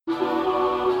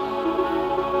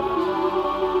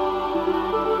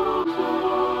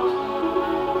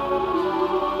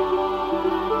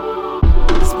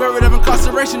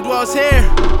Coloration dwells here.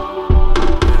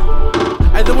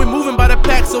 Either we moving by the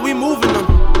pack, so we moving them.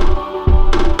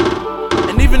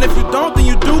 And even if you don't, then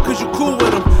you do, cause you cool with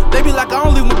them. They be like, I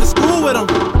only went to school with them.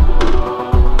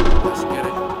 Let's get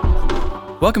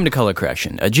it. Welcome to Color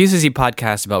Correction, a GCSE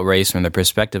podcast about race from the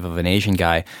perspective of an Asian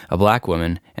guy, a black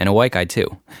woman, and a white guy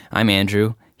too. I'm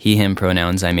Andrew, he, him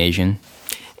pronouns, I'm Asian.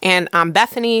 And I'm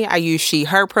Bethany. I use she,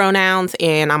 her pronouns,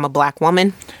 and I'm a black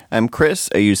woman. I'm Chris.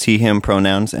 I use he, him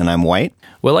pronouns, and I'm white.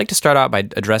 We'd like to start out by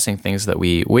addressing things that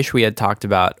we wish we had talked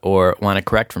about or want to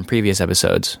correct from previous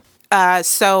episodes.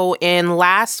 So in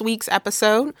last week's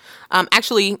episode,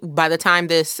 actually, by the time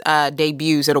this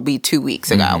debuts, it'll be 2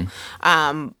 weeks ago.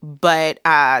 But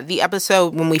the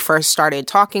episode when we first started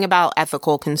talking about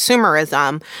ethical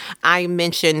consumerism, I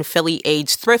mentioned Philly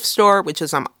Age Thrift Store, which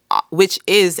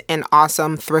is an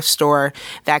awesome thrift store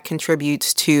that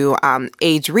contributes to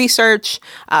AIDS research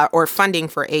or funding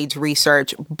for AIDS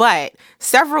research. But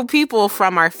several people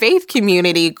from our faith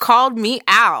community called me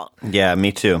out. Yeah,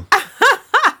 me too.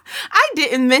 I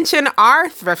didn't mention our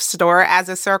thrift store as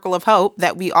a Circle of Hope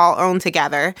that we all own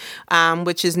together,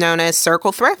 which is known as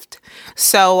Circle Thrift.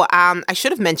 So I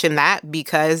should have mentioned that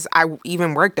because I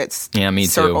even worked at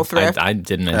Circle Thrift. I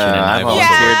didn't mention it. I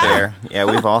volunteered there. Yeah,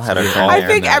 we've all had our time I there.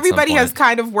 think everybody has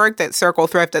kind of worked at Circle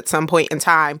Thrift at some point in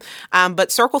time.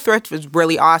 But Circle Thrift was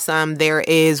really awesome. There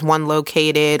is one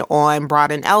located on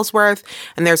Broad and Ellsworth,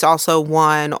 and there's also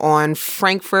one on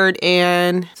Frankfurt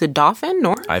and is it Dauphin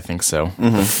North? I think so.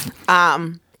 Mm-hmm.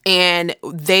 And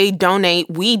we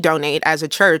donate as a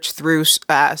church through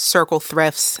Circle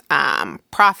Thrift's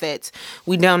profits.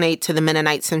 We donate to the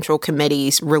Mennonite Central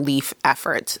Committee's relief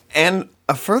efforts. And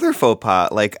a further faux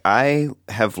pas, like I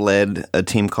have led a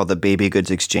team called the Baby Goods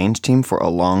Exchange Team for a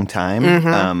long time.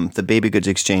 Mm-hmm. The Baby Goods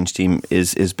Exchange Team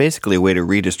is basically a way to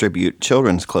redistribute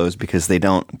children's clothes because they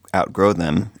don't outgrow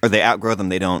them, or they outgrow them,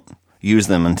 they don't use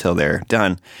them until they're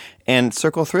done. And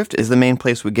Circle Thrift is the main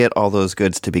place we get all those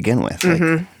goods to begin with.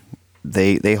 Mm-hmm.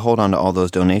 Like, they hold on to all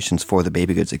those donations for the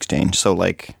Baby Goods Exchange. So,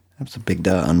 like, that's a big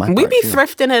duh on my part. We be too.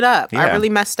 thrifting it up. Yeah. I really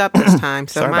messed up this time,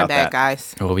 so Sorry my about bad, that.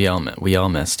 guys. Well, we all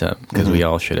messed up because we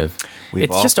all should have. We've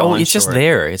It's all just fallen it's just short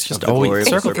there. It's just of the glory always of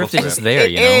Circle Circle Thrift is just there.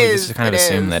 It You know, we is, just kind of it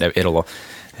assume is. that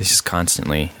it's just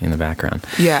constantly in the background.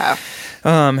 Yeah.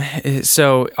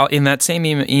 So in that same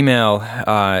email,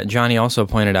 Johnny also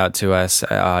pointed out to us.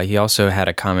 He also had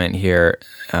a comment here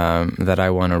that I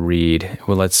want to read.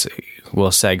 We'll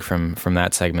seg from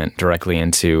that segment directly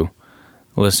into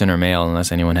listener mail,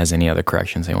 unless anyone has any other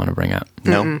corrections they want to bring up.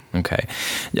 No. Mm-hmm.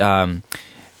 Okay.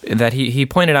 That he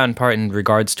pointed out in part in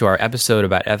regards to our episode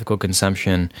about ethical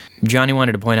consumption. Johnny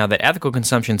wanted to point out that ethical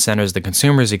consumption centers the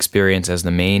consumer's experience as the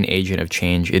main agent of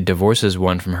change. It divorces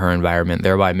one from her environment,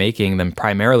 thereby making them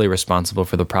primarily responsible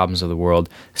for the problems of the world.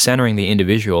 Centering the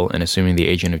individual and assuming the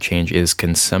agent of change is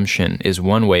consumption is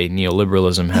one way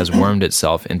neoliberalism has wormed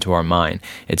itself into our mind.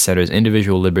 It centers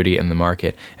individual liberty and the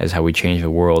market as how we change the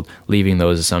world, leaving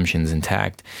those assumptions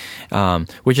intact.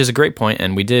 Which is a great point,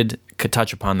 and we could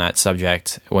touch upon that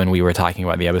subject when we were talking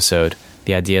about the episode,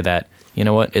 the idea that, you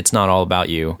know what, it's not all about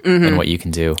you and what you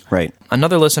can do. Right.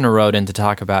 Another listener wrote in to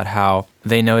talk about how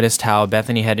they noticed how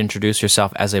Bethany had introduced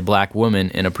herself as a black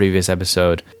woman in a previous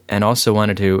episode, and also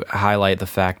wanted to highlight the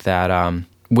fact that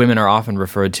women are often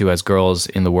referred to as girls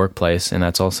in the workplace, and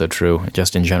that's also true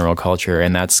just in general culture,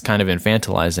 and that's kind of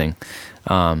infantilizing.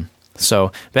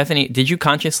 So, Bethany, did you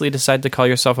consciously decide to call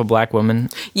yourself a black woman?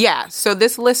 Yeah. So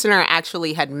this listener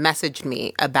actually had messaged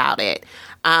me about it.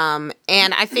 And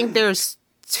I think there's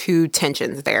two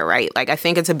tensions there, right? Like, I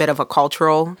think it's a bit of a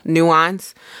cultural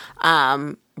nuance.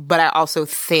 But I also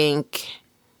think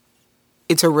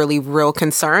it's a really real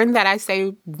concern that I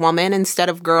say woman instead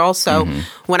of girl. So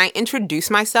when I introduce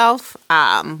myself,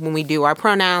 when we do our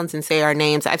pronouns and say our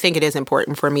names, I think it is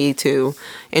important for me to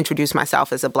introduce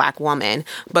myself as a black woman.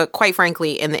 But quite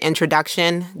frankly, in the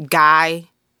introduction, guy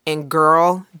and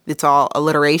girl, it's all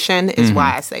alliteration, is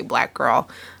why I say black girl.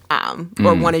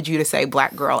 Or wanted you to say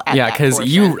black girl at that because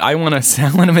portion. I want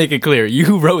to make it clear,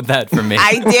 you wrote that for me.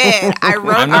 I did. I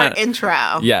wrote our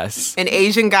intro. Yes. An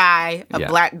Asian guy, a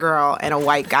black girl, and a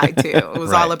white guy, too. It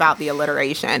was all about the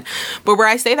alliteration. But where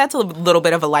I say that's a little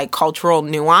bit of a, like, cultural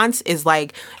nuance is,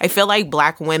 like, I feel like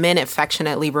black women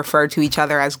affectionately refer to each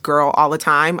other as girl all the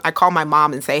time. I call my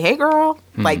mom and say, hey, girl.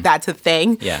 Like, that's a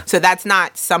thing. Yeah. So that's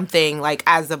not something, like,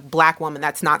 as a black woman,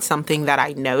 that's not something that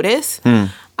I notice.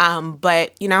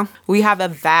 But, you know, we have a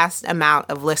vast amount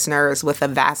of listeners with a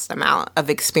vast amount of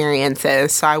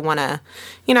experiences. So I want to,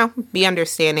 you know, be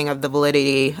understanding of the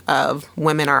validity of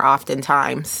women are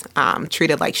oftentimes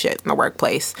treated like shit in the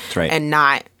workplace. That's right. And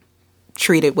not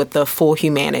treated with the full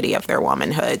humanity of their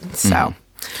womanhood. So.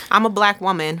 I'm a black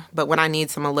woman, but when I need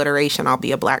some alliteration, I'll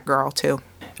be a black girl too.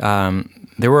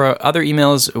 There were other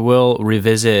emails we'll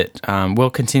revisit. We'll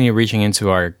continue reaching into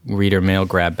our reader mail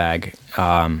grab bag.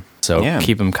 So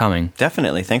keep them coming.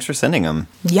 Definitely. Thanks for sending them.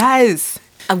 Yes.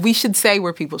 We should say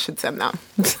where people should send them.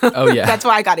 Oh, yeah. That's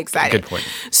why I got excited. Good point.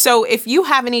 So if you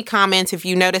have any comments, if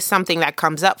you notice something that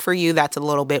comes up for you that's a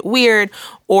little bit weird,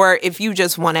 or if you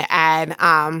just want to add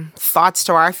thoughts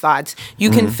to our thoughts, you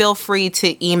can feel free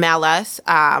to email us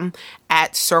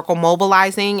at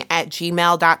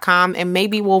circlemobilizing@gmail.com, and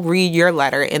maybe we'll read your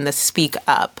letter in the Speak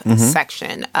Up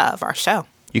section of our show.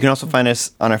 You can also find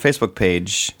us on our Facebook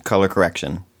page, Color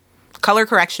Correction. Color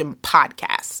Correction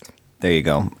Podcast. There you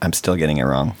go. I'm still getting it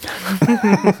wrong.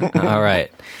 All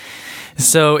right.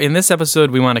 So in this episode,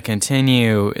 we want to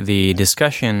continue the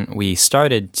discussion we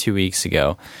started 2 weeks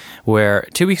ago, where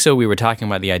 2 weeks ago we were talking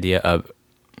about the idea of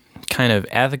kind of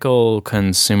ethical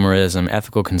consumerism,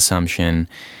 ethical consumption.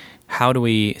 How do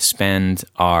we spend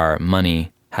our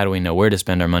money? How do we know where to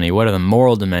spend our money? What are the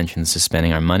moral dimensions to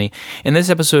spending our money? In this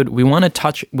episode, we want to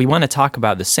talk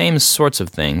about the same sorts of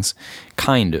things,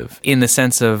 kind of, in the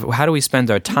sense of how do we spend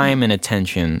our time and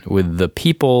attention with the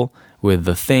people, with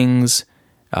the things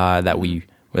that we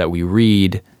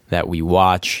read, that we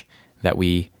watch, that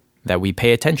we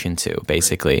pay attention to,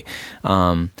 basically,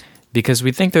 because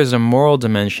we think there's a moral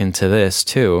dimension to this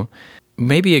too.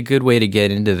 Maybe a good way to get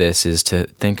into this is to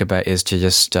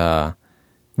just.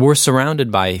 We're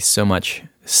surrounded by so much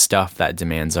stuff that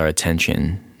demands our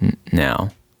attention now.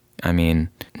 I mean,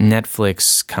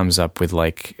 Netflix comes up with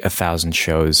like 1,000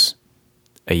 shows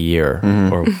a year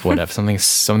or whatever. Something.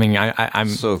 I'm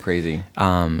so crazy.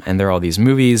 And there are all these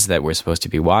movies that we're supposed to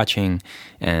be watching,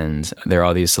 and there are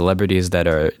all these celebrities that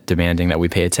are demanding that we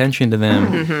pay attention to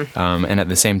them. And at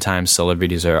the same time,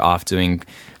 celebrities are off doing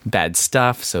bad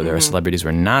stuff. So there are celebrities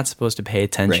we're not supposed to pay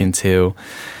attention to.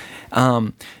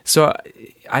 So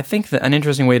I think that an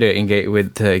interesting way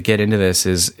to get into this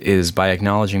is by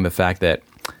acknowledging the fact that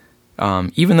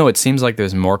even though it seems like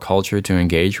there's more culture to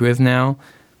engage with now,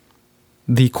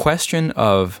 the question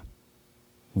of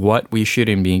what we should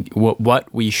engage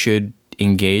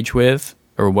with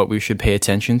or what we should pay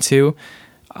attention to,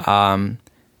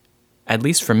 at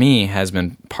least for me, has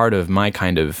been part of my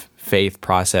kind of faith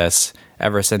process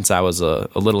ever since I was a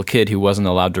little kid who wasn't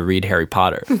allowed to read Harry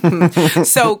Potter.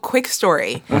 So, quick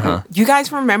story. You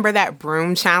guys remember that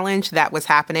broom challenge that was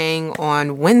happening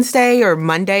on Wednesday or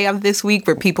Monday of this week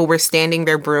where people were standing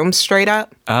their brooms straight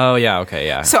up? Oh, yeah, okay,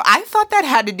 yeah. So I thought that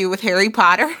had to do with Harry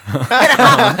Potter.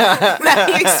 Let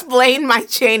me explain my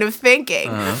chain of thinking.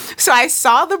 So I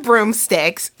saw the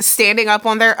broomsticks standing up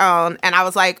on their own, and I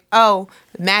was like, oh,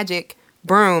 magic,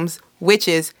 brooms,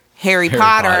 witches, Harry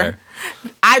Potter.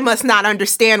 I must not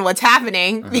understand what's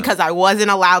happening because I wasn't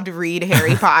allowed to read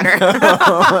Harry Potter. Okay,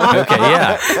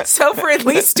 yeah. So for at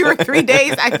least 2 or 3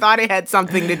 days, I thought it had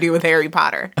something to do with Harry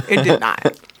Potter. It did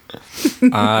not.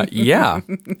 Yeah.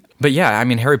 But yeah, I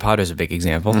mean, Harry Potter is a big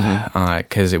example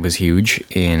because it was huge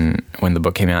when the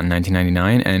book came out in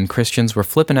 1999, and Christians were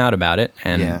flipping out about it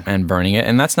and burning it,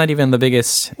 and that's not even the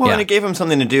biggest. Well, and it gave them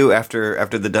something to do after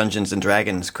the Dungeons and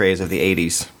Dragons craze of the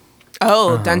 80s.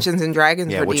 Oh, Dungeons and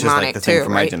Dragons were which demonic is like the thing too,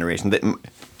 from right? my generation.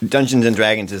 Dungeons and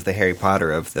Dragons is the Harry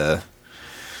Potter of the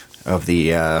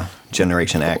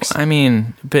Generation X. I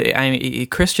mean,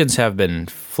 Christians have been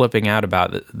flipping out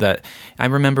about that. I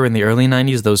remember in the early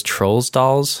 90s those Trolls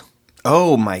dolls.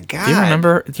 Oh my god! Do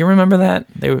you remember that?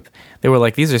 They were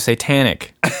like, these are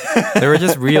satanic. They were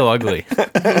just real ugly.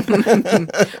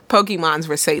 Pokemons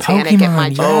were satanic at my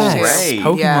church too. Right.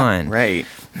 Pokemon. Right.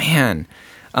 Man.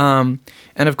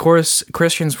 And of course,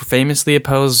 Christians famously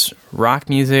oppose rock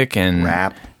music and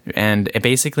rap and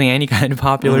basically any kind of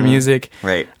popular music.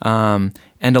 Right.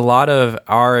 And a lot of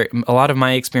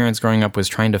my experience growing up was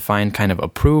trying to find kind of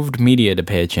approved media to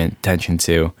pay attention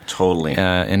to. Totally.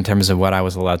 In terms of what I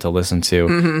was allowed to listen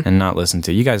to and not listen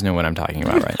to. You guys know what I'm talking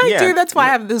about, right? I do. That's why I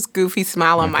have this goofy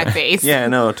smile on my face. Yeah,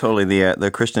 no, totally. The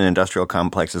Christian industrial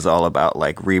complex is all about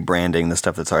like rebranding the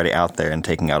stuff that's already out there and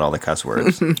taking out all the cuss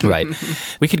words. Right.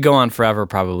 We could go on forever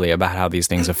probably about how these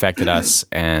things affected us,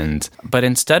 but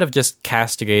instead of just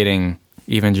castigating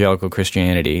evangelical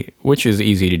Christianity, which is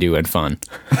easy to do and fun,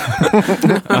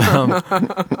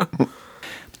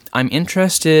 I'm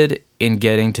interested in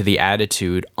getting to the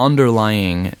attitude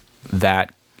underlying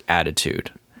that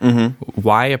attitude.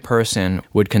 Why a person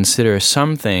would consider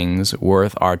some things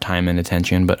worth our time and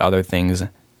attention, but other things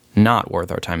not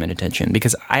worth our time and attention.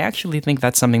 Because I actually think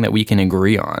that's something that we can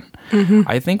agree on.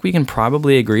 I think we can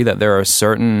probably agree that there are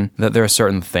certain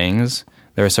things,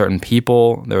 there are certain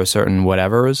people, there are certain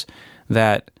whatevers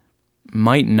that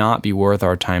might not be worth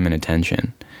our time and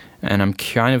attention. And I'm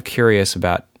kind of curious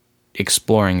about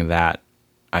exploring that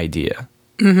idea.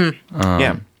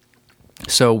 Yeah.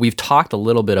 So we've talked a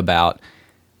little bit about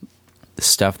the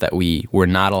stuff that we were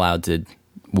not allowed to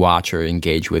watch or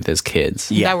engage with as kids.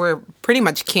 That were pretty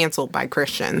much canceled by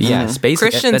Christians. Yes,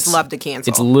 basically. Christians love to cancel.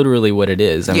 It's literally what it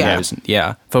is. I mean,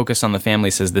 Yeah. Focus on the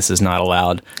Family says this is not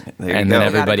allowed. There you And go. then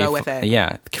You gotta everybody, go with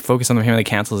it. Focus on the Family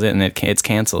cancels it and it's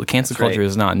canceled. Cancel That's culture right.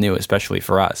 is not new, especially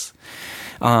for us.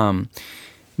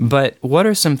 But what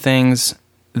are some things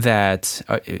that,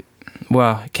 do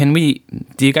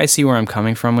you guys see where I'm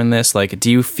coming from in this? Like,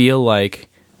 do you feel like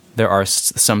there are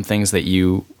some things that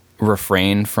you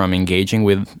refrain from engaging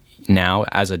with now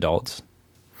as adults?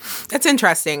 That's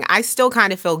interesting. I still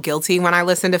kind of feel guilty when I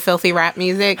listen to filthy rap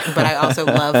music, but I also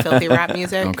love filthy rap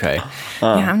music. Okay.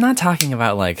 Yeah, I'm not talking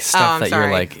about like stuff I'm that you're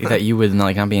sorry. like that you would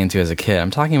like not be into as a kid.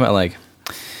 I'm talking about like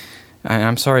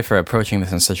I'm sorry for approaching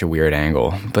this in such a weird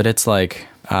angle, but it's like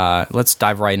let's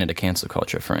dive right into cancel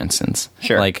culture, for instance.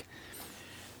 Sure. Like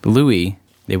Louis,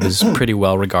 it was pretty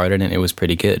well regarded and it was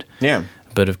pretty good. Yeah.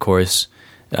 But of course,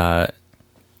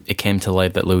 it came to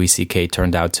light that Louis C.K.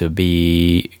 turned out to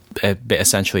be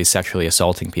essentially sexually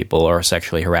assaulting people or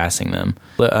sexually harassing them.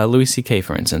 Louis C.K.,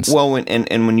 for instance. Well,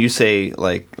 when you say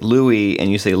like Louis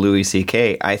and you say Louis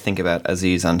C.K., I think about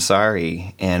Aziz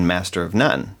Ansari and Master of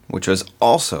None, which was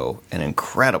also an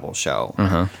incredible show,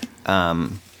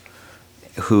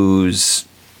 whose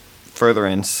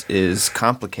furtherance is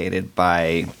complicated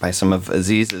by some of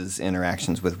Aziz's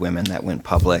interactions with women that went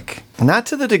public, not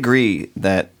to the degree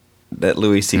that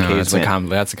Louis C.K.'s went.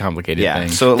 That's a complicated Yeah, thing.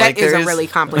 so like That is there a really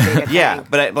complicated yeah, thing.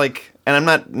 but and I'm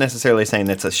not necessarily saying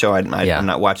that's a show I'm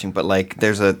not watching, but like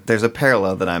there's a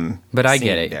parallel that I'm. But I seeing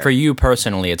get it. there. For you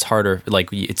personally, it's harder. Like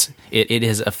it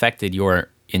has affected your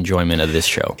enjoyment of this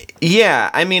show. Yeah,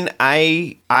 I mean,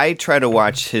 I try to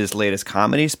watch his latest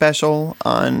comedy special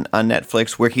on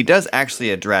Netflix, where he does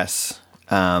actually address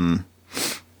the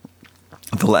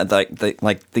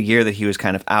year that he was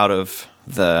kind of out of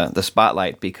the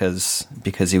spotlight because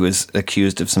he was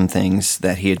accused of some things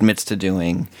that he admits to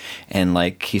doing, and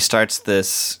like he starts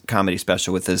this comedy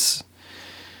special with this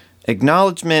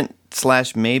acknowledgement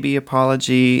 / maybe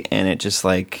apology, and it just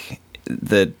like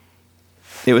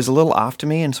it was a little off to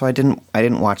me, and so I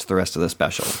didn't watch the rest of the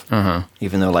special.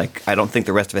 Even though like I don't think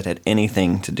the rest of it had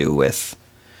anything to do with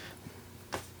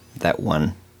that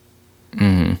one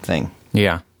thing.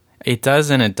 Yeah. It does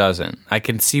and it doesn't. I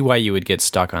can see why you would get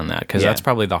stuck on that because Yeah. that's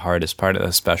probably the hardest part of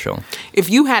the special. If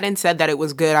you hadn't said that it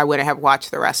was good, I wouldn't have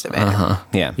watched the rest of it.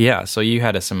 Yeah. Yeah, so you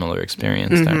had a similar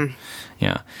experience there.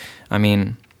 Yeah. I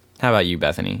mean, how about you,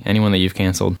 Bethany? Anyone that you've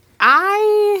canceled?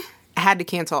 I had to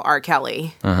cancel R.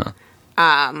 Kelly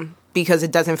because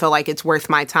it doesn't feel like it's worth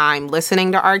my time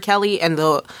listening to R. Kelly, and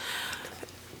the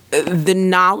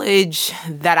knowledge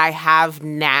that I have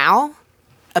now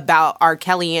about R.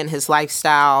 Kelly and his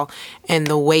lifestyle and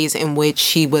the ways in which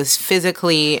he was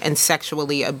physically and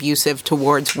sexually abusive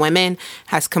towards women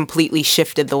has completely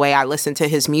shifted the way I listen to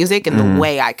his music and the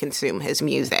way I consume his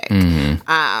music.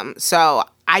 So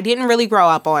I didn't really grow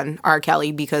up on R.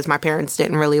 Kelly because my parents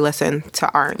didn't really listen to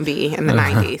R&B in the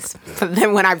 90s. But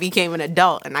then when I became an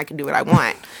adult and I could do what I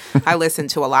want, I listened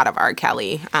to a lot of R.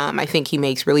 Kelly. I think he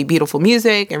makes really beautiful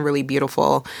music and really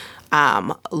beautiful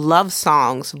love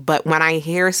songs, but when I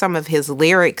hear some of his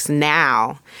lyrics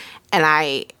now, and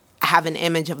I have an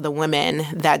image of the women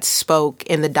that spoke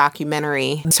in the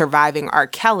documentary Surviving R.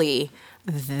 Kelly,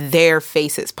 their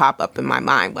faces pop up in my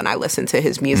mind when I listen to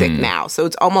his music now. So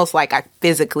it's almost like I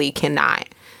physically cannot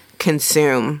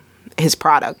consume his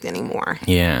product anymore.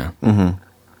 Yeah.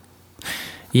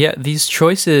 Yeah, these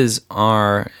choices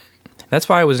are... That's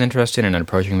why I was interested in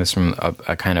approaching this from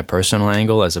a kind of personal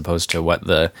angle as opposed to what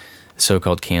the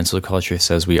so-called cancel culture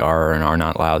says we are and are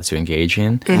not allowed to engage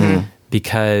in.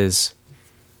 Because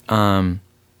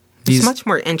It's much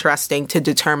more interesting to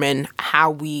determine how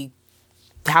we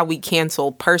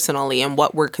cancel personally and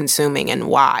what we're consuming and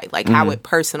why, like how it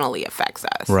personally affects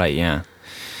us. Right, yeah.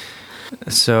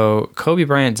 So Kobe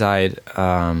Bryant died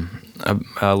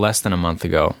less than a month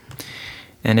ago.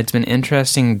 And it's been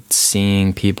interesting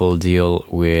seeing people deal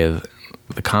with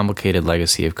the complicated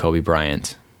legacy of Kobe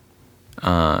Bryant.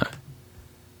 How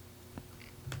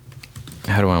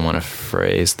do I want to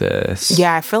phrase this?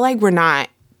 Yeah, I feel like we're not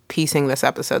piecing this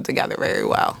episode together very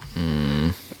well.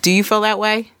 Do you feel that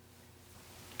way?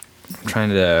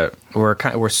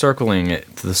 We're circling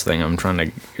it to this thing I'm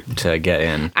trying to get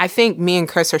in. I think me and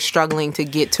Chris are struggling to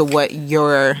get to what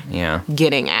you're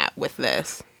getting at with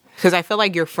this. Because I feel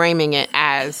like you're framing it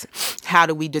as how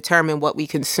do we determine what we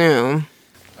consume?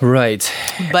 Right.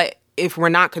 But if we're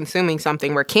not consuming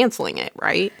something, we're canceling it,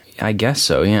 right? I guess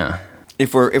so, yeah.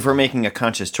 If we're making a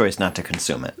conscious choice not to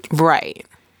consume it. Right.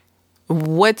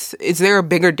 Is there a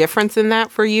bigger difference in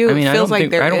that for you? I mean, It feels like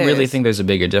there I don't really is. think there's a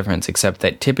bigger difference, except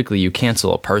that typically you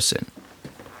cancel a person.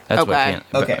 That's Okay.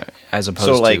 Okay. as opposed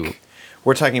So like to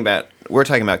we're talking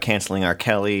about canceling R.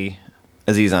 Kelly,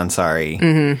 Aziz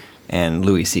Ansari, and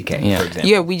Louis C.K. Yeah. for example.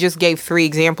 Yeah, we just gave 3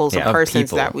 examples Yeah, of of persons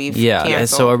people. that we've Yeah, and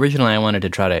canceled. so originally I wanted to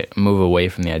try to move away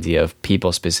from the idea of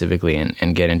people specifically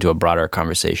and get into a broader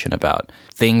conversation about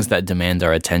things that demand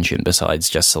our attention besides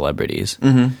just celebrities.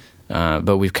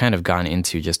 But we've kind of gone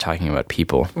into just talking about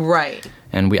people. Right.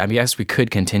 And I guess we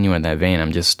could continue in that vein.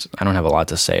 I don't have a lot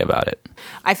to say about it.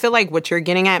 I feel like what you're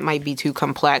getting at might be too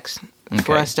complex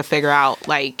for Okay. us to figure out,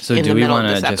 like, So in do the we middle of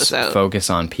want this to just episode. focus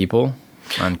on people?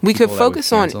 We could people that we've focus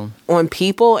canceled? on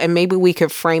people, and maybe we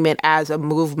could frame it as a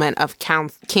movement of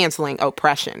canceling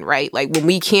oppression, right? Like when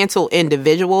we cancel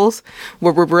individuals,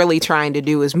 what we're really trying to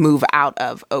do is move out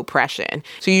of oppression.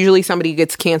 So usually somebody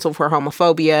gets canceled for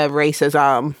homophobia,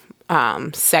 racism,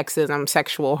 sexism,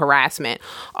 sexual harassment.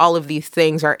 All of these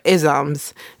things are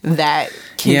isms that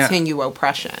Yeah. continue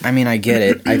oppression. I mean, I get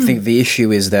it. I think the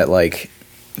issue is that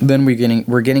then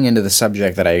we're getting into the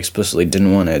subject that I explicitly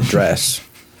didn't want to address,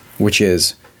 which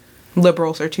is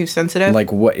Liberals are too sensitive.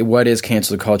 what is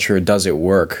cancel culture? Does it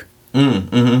work?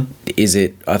 Is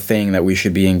it a thing that we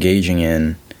should be engaging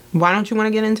in? Why don't you want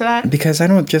to get into that? Because I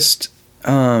don't just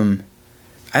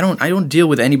I don't deal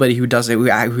with anybody who does it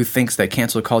who thinks that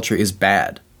cancel culture is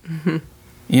bad.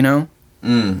 You know?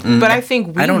 But I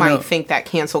think we I don't might know. think that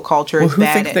cancel culture Well, is who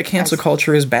bad. thinks that cancel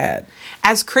culture is bad?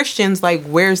 As Christians, like,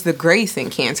 where's the grace in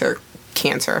cancel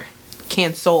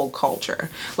culture?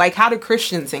 Like, how do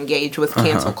Christians engage with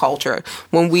cancel culture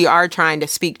when we are trying to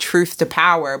speak truth to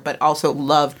power, but also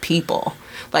love people?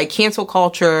 Like, cancel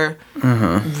culture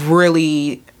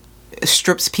really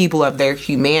strips people of their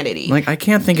humanity. Like, I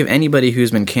can't think of anybody who's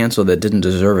been canceled that didn't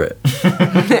deserve it.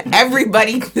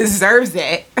 Everybody deserves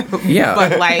it. Yeah.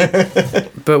 But, like,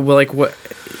 But well, like, what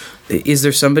is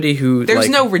there somebody who there's like,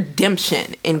 no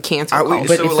redemption in cancel Are we- culture.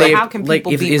 But So, if So they how can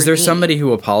people be is there redeemed? somebody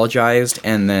who apologized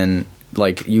and then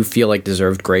like you feel like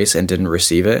deserved grace and didn't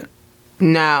receive it?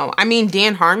 No. I mean,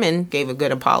 Dan Harmon gave a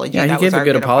good apology. Yeah, That he was gave a our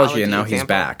good apology and now example. he's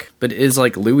back. But is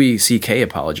like Louis C.K.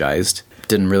 apologized,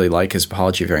 didn't really like his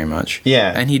apology very much.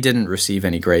 Yeah. and he didn't receive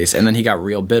any grace, and then he got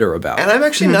real bitter about And it. I'm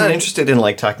actually not interested in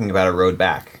like talking about a road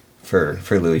back for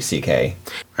Louis C.K.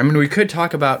 I mean, we could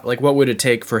talk about like what would it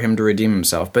take for him to redeem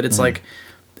himself, but it's like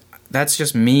that's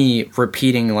just me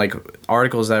repeating like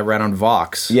articles that I read on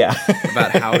Vox. Yeah.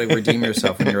 About how to redeem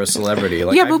yourself when you're a celebrity.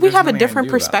 Like, Yeah, but we there's have a nothing I can different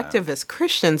do about that. perspective as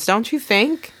Christians, don't you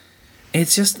think?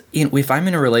 It's just if I'm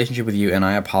in a relationship with you and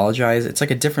I apologize, it's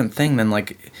like a different thing than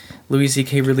like Louis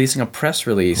C.K. releasing a press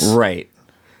release. Right.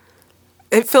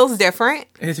 It feels different.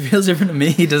 It feels different to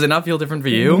me. Does it not feel different for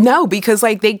you? No, because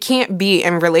like they can't be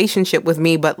in relationship with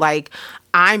me, but like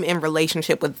I'm in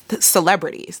relationship with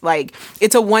celebrities. Like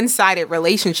it's a one-sided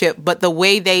relationship, but the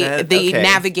way they Okay.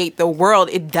 navigate the world,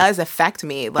 it does affect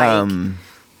me. Like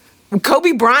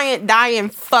Kobe Bryant dying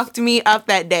fucked me up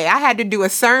that day. I had to do a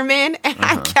sermon, and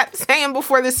I kept saying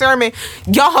before the sermon,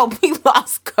 "Y'all, we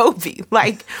lost Kobe."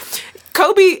 Like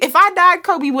Kobe, if I died,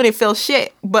 Kobe wouldn't feel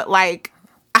shit, but like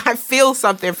I feel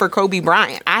something for Kobe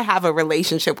Bryant. I have a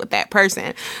relationship with that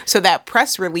person. So that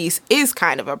press release is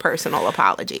kind of a personal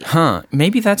apology. Huh.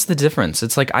 Maybe that's the difference.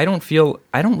 It's like I don't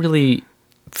really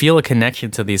feel a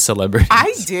connection to these celebrities.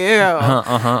 I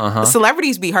do.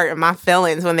 Celebrities be hurting my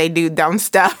feelings when they do dumb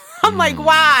stuff. I'm like,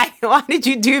 why? Why did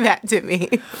you do that to me?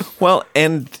 Well,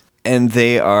 and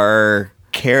they are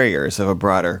carriers of a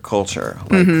broader culture.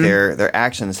 Like their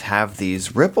actions have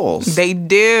these ripples. They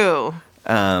do.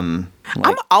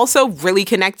 I'm also really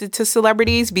connected to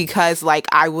celebrities because like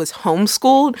I was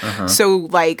homeschooled. So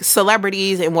like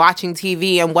celebrities and watching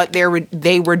TV and what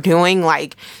they were doing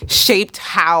like shaped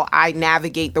how I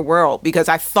navigate the world, because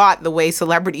I thought the way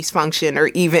celebrities function, or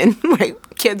even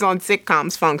like kids on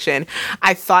sitcoms function,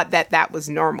 I thought that was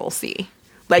normalcy.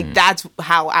 Like that's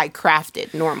how I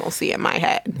crafted normalcy in my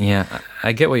head. Yeah,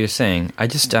 I get what you're saying. I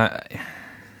just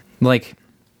like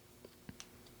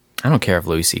I don't care if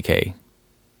Louis C.K.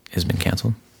 has been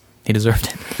canceled. He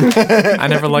deserved it. I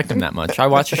never liked him that much. I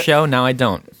watch a show, now I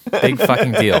don't. Big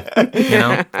fucking deal. You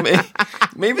know?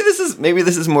 Maybe this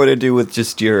is more to do with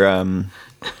just your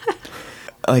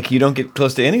like you don't get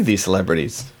close to any of these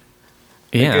celebrities.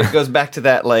 Yeah. It goes back to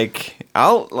that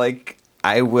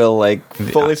I will like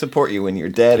fully support you when you're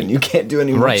dead and you can't do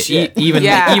any more Right. shit.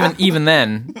 Yeah. Even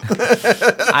then,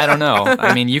 I don't know.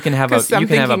 I mean, you can have 'Cause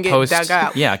something can get post. dug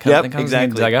up. Yeah, Yep, something can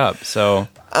exactly. get dug up. So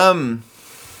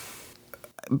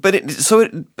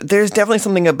there's definitely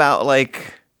something about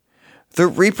like the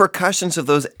repercussions of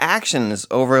those actions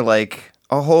over like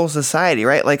a whole society,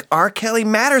 right? Like R. Kelly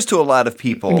matters to a lot of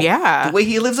people. Yeah. The way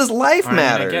he lives his life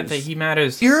matters. I get that he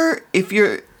matters. If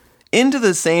you're into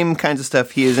the same kinds of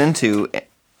stuff he is into,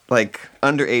 like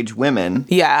underage women,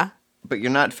 Yeah. but you're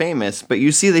not famous, but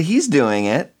you see that he's doing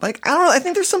it, like, I don't know, I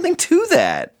think there's something to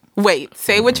that. Wait,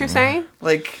 say what you're saying?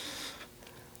 Like,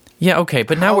 Yeah, okay,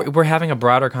 but now we're having a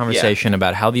broader conversation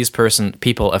about how these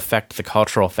people affect the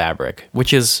cultural fabric,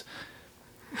 which is...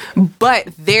 But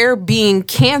their being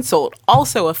canceled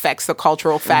also affects the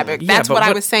cultural fabric. That's but what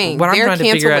I was saying. What I'm Their trying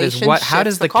to figure out is cancellation how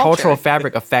does shifts the cultural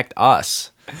fabric affect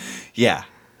us? yeah.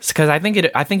 Because I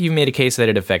think you've made a case that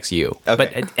it affects you.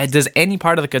 Okay. But does any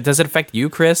part of does it affect you,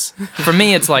 Chris? For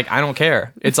me, it's like I don't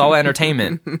care. It's all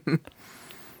entertainment.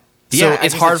 So Yeah, I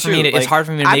it's guess hard it's for me true. to Like,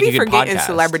 to I make be a good forgetting podcast.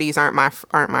 celebrities aren't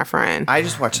my friend. I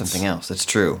just watched something else. It's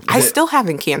true. I still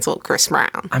haven't canceled Chris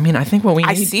Brown. I mean, I think what we need.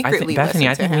 I secretly Bethany,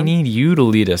 I listen to think we him. need you to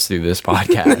lead us through this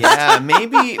podcast. Yeah,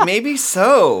 maybe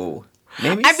so.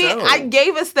 Maybe I mean, so. I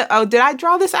gave us did I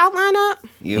draw this outline up?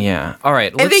 Yeah. All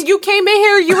right. And then you came in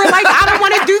here, you were like, I don't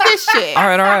want to do this shit. All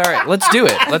right. Let's do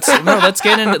it. Let's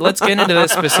get into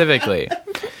this specifically,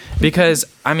 because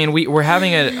I mean we're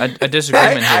having a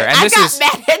disagreement here, and I this got is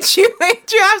mad at you,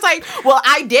 Andrew. I was like, well,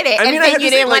 I did it, I and mean, then you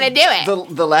didn't want to do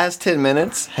it. The last 10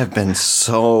 minutes have been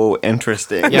so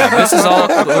interesting. yeah. This is all.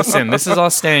 Listen, this is all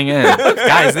staying in,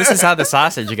 guys. This is how the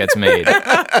sausage gets made.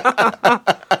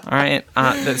 All right.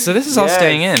 So this is all Yes.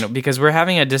 staying in because we're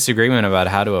having a disagreement about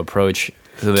how to approach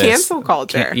this Cancel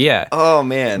culture. Yeah. Oh,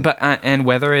 man. But and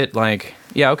whether it like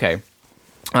okay,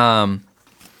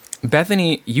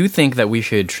 Bethany, you think that we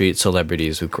should treat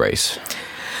celebrities with grace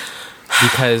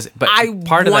but I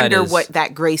part of that wonder is what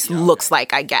that grace looks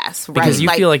like, I guess. Right? because you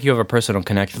feel like you have a personal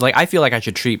connection. Like I feel like I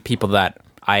should treat people that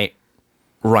I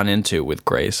run into with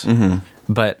grace,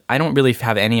 but I don't really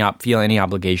have feel any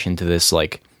obligation to this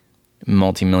like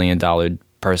multi-million-dollar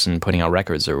person putting out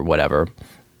records or whatever,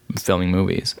 filming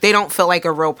movies. they don't feel like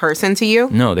a real person to you.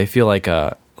 No, they feel like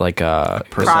a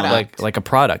Product. like a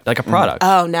product.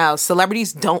 Oh no,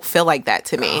 celebrities don't feel like that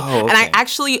to me. Oh, And I okay.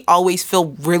 actually always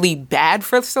feel really bad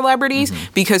for celebrities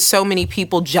because so many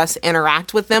people just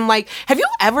interact with them. Like, have you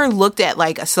ever looked at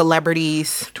like a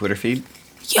celebrity's Twitter feed?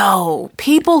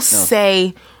 people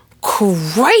say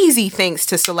crazy things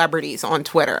to celebrities on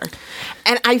Twitter.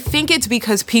 And I think it's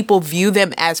because people view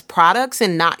them as products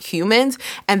and not humans,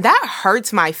 and that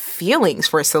hurts my feelings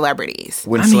for celebrities.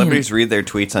 When celebrities read their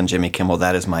tweets on Jimmy Kimmel,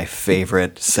 that is my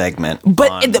favorite segment.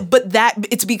 But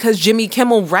it's because Jimmy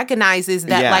Kimmel recognizes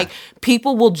that Yeah. like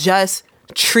people will just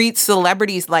treat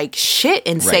celebrities like shit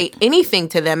and say Right. anything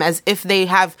to them as if they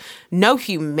have no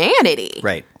humanity.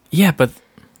 Right. Yeah, but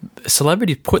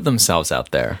celebrities put themselves out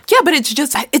there. Yeah, but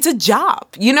it's a job.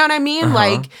 You know what I mean? Uh-huh.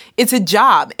 Like, it's a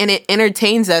job and it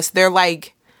entertains us. They're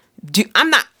like,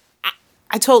 I'm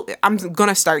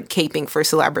gonna start caping for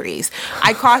celebrities.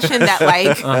 I caution that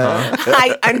like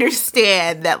I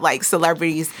understand that like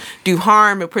celebrities do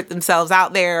harm and put themselves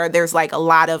out there. There's like a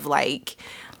lot of like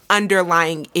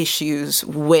underlying issues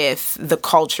with the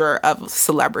culture of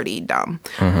celebritydom.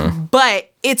 But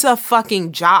it's a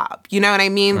fucking job. You know what I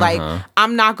mean? Like,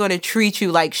 I'm not going to treat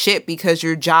you like shit because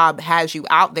your job has you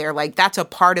out there. Like, that's a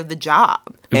part of the job.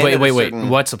 And at a Wait. certain-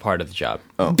 What's a part of the job?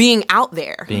 Being out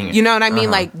there. You know what I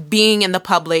mean? Like, being in the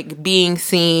public, being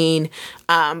seen,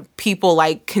 people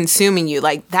like consuming you.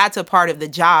 Like, that's a part of the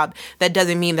job. That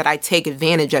doesn't mean that I take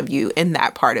advantage of you in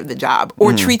that part of the job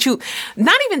or treat you,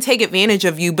 not even take advantage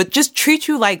of you, but just treat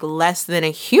you like less than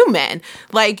a human.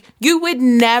 Like, you would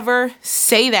never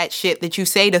say that shit that you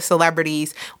say to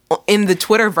celebrities in the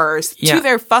Twitterverse Yeah. to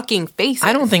their fucking faces.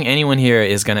 I don't think anyone here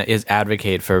is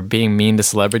advocate for being mean to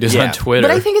celebrities Yeah. on Twitter.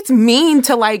 But I think it's mean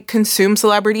to like consume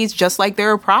celebrities just like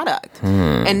they're a product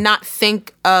and not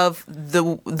think of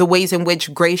the ways in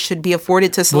which grace should be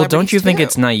afforded to well, celebrities. don't you think too.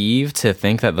 it's naive to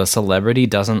think that the celebrity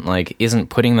isn't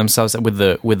putting themselves with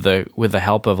the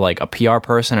help of like a PR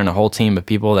person and a whole team of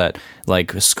people that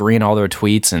like screen all their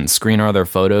tweets and screen all their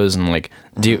photos and like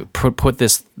do put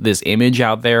this image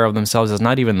out there of themselves as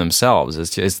not even themselves.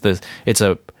 It's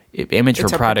a image It's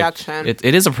for a product. production.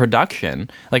 It is a production.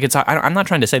 Like I'm not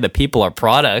trying to say that people are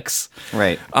products.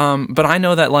 Right. But I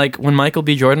know that like when Michael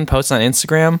B. Jordan posts on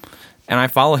Instagram, and I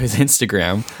follow his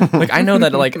Instagram, like I know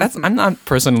that like I'm not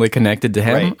personally connected to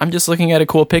him. Right. I'm just looking at a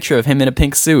cool picture of him in a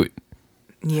pink suit.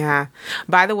 Yeah.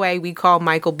 By the way, we call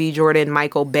Michael B. Jordan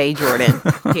Michael Bay Jordan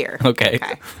here. Okay.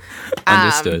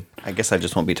 Understood. I guess I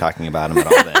just won't be talking about him at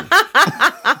all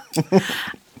then.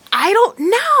 I don't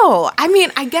know. I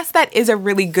mean, I guess that is a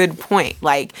really good point.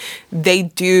 Like, they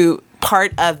do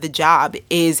part of the job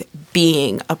is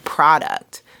being a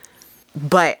product.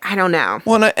 But I don't know.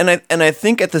 Well, and I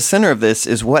think at the center of this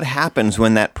is what happens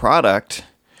when that product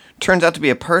turns out to be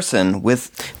a person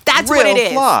with That's real what it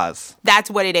is. flaws.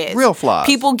 That's what it is. Real flaws.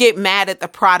 People get mad at the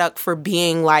product for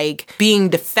being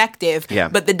defective, Yeah.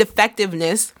 but the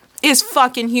defectiveness is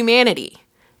fucking humanity.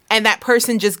 And that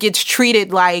person just gets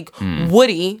treated like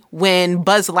Woody when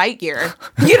Buzz Lightyear.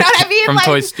 You know what I mean? From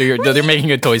Toy Story. They're making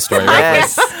a Toy Story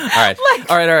reference. Yes.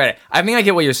 All right. I mean, I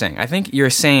get what you're saying. I think you're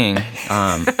saying.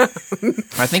 What's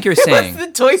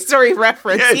the Toy Story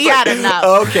reference? He had enough.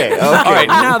 Okay. All right,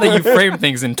 now that you frame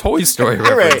things in Toy Story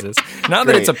references, now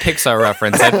that Great. it's a Pixar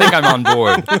reference, I think I'm on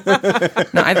board.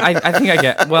 No, I think I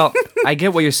get. Well, I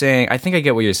get what you're saying. I think I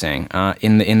get what you're saying.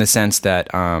 In the sense that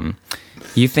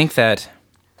you think that,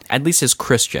 at least as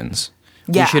Christians,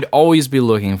 Yeah. we should always be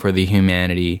looking for the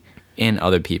humanity in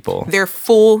other people. Their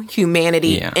full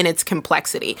humanity Yeah. in its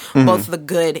complexity, both the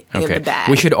good and the bad.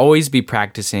 We should always be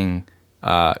practicing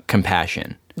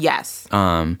compassion. Yes.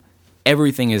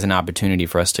 Everything is an opportunity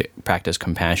for us to practice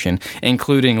compassion,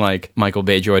 including like Michael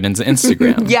B. Jordan's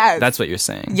Instagram. Yes. That's what you're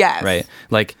saying. Yes. Right?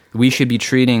 Like we should be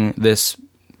treating this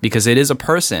because it is a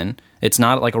person. It's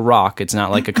not like a rock. It's not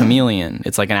like a chameleon.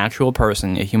 It's like an actual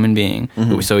person, a human being.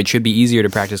 So it should be easier to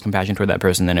practice compassion toward that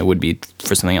person than it would be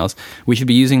for something else. We should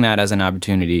be using that as an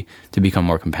opportunity to become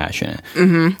more compassionate.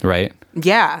 Right?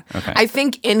 Yeah. Okay. I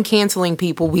think in canceling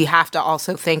people, we have to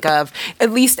also think of,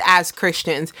 at least as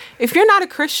Christians, if you're not a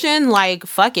Christian, like,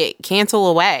 fuck it, cancel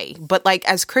away. But, like,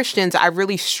 as Christians, I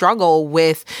really struggle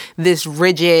with this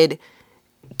rigid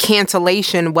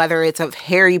cancellation, whether it's of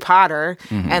Harry Potter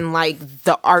and, like,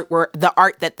 the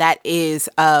art that is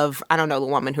of, I don't know the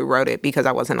woman who wrote it because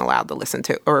I wasn't allowed to listen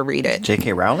to or read it.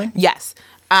 J.K. Rowling? Yes.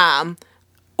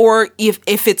 Or if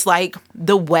it's like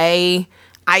the way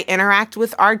I interact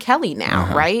with R. Kelly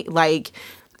now, right? Like,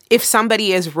 if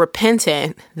somebody is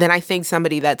repentant, then I think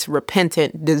somebody that's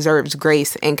repentant deserves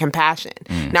grace and compassion.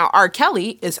 Now, R.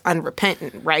 Kelly is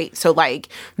unrepentant, right? So, like,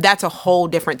 that's a whole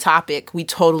different topic. We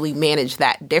totally manage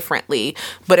that differently.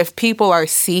 But if people are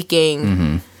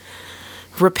seeking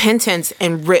repentance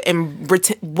and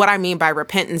what I mean by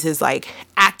repentance is, like,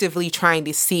 actively trying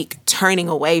to seek turning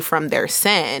away from their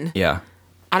sin. Yeah.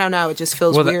 I don't know. It just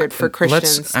feels weird for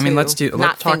Christians. Let's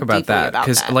talk about that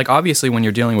because, like, obviously, when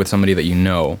you're dealing with somebody that you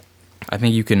know, I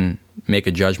think you can make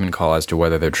a judgment call as to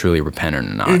whether they're truly repentant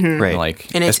or not. Right.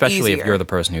 Like, And it's especially if easier. you're the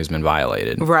person who's been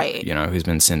violated, Right. You know, who's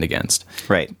been sinned against,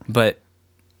 Right. But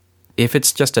if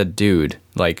it's just a dude,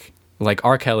 like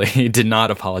R. Kelly did not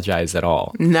apologize at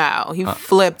all. No, he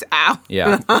flipped out.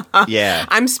 Yeah, Yeah.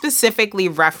 I'm specifically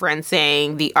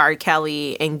referencing the R.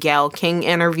 Kelly and Gayle King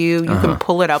interview. You can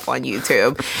pull it up on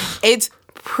YouTube. It's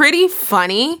pretty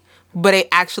funny, but it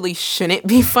actually shouldn't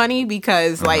be funny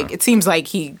because, like, it seems like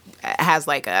he has,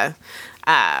 like, a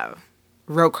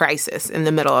real crisis in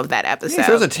the middle of that episode.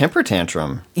 There was a temper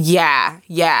tantrum. Yeah.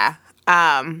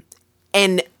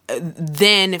 And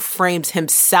then frames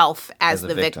himself as a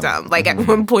the victim. victim. Like, at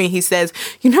one point he says,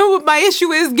 "You know what my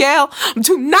issue is, Gail? I'm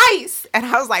too nice." And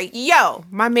I was like, yo,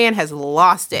 my man has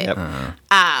lost it. Yep.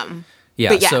 yeah.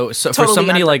 But yeah, so for totally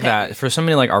somebody like unrepentant. that, for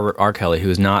somebody like R. Kelly who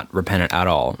is not repentant at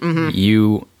all,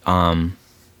 you I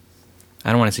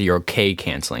don't want to say you're okay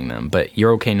canceling them, but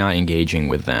you're okay not engaging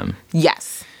with them.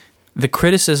 Yes. The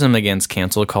criticism against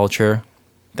cancel culture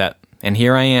and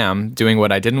here I am doing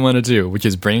what I didn't want to do, which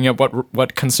is bringing up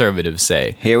what conservatives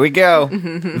say. Here we go.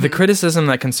 The criticism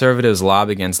that conservatives lob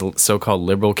against so-called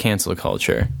liberal cancel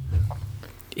culture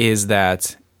is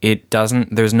that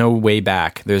there's no way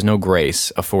back, there's no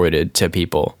grace afforded to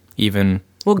people, even...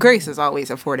 Well, grace is always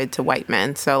afforded to white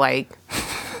men, so, like,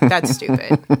 that's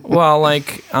stupid. Well,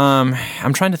 like,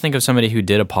 I'm trying to think of somebody who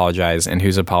did apologize and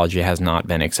whose apology has not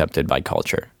been accepted by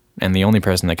culture. And the only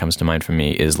person that comes to mind for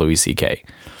me is Louis C.K.,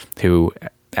 who,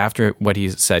 after what he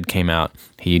said came out,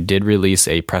 he did release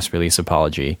a press release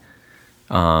apology,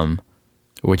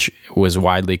 which was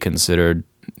widely considered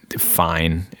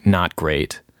fine, not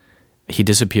great. He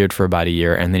disappeared for about a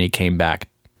year, and then he came back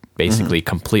basically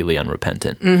completely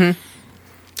unrepentant. And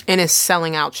is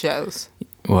selling out shows.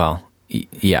 Well,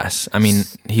 yes. I mean,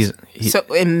 So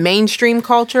in mainstream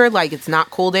culture, like, it's not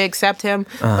cool to accept him,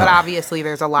 but obviously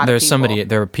there's a lot of people.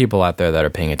 there are people out there that are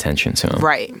paying attention to him.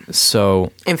 Right.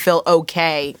 So, And feel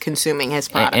okay consuming his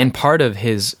product. and part of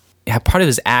his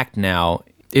act now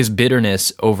is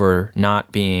bitterness over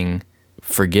not being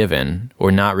forgiven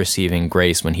or not receiving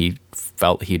grace when he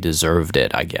felt he deserved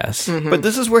it, I guess. But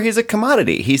this is where he's a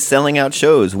commodity. He's selling out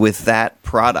shows with that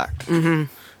product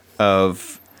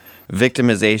of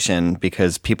victimization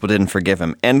because people didn't forgive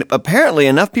him. And apparently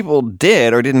enough people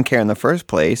did or didn't care in the first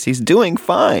place. He's doing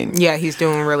fine. Yeah, he's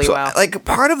doing really well. Like,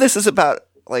 part of this is about,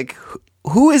 like,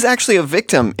 who is actually a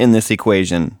victim in this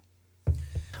equation?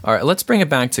 All right, let's bring it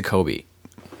back to Kobe.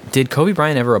 Did Kobe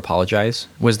Bryant ever apologize?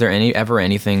 Was there ever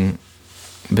anything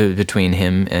between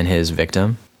him and his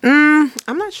victim?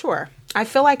 I'm not sure. I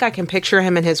feel like I can picture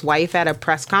him and his wife at a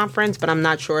press conference, but I'm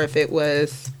not sure if it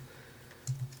was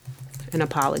an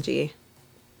apology.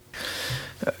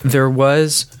 There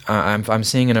was. I'm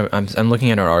seeing. I'm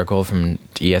looking at an article from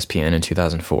ESPN in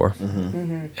 2004.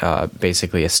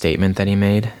 Basically, a statement that he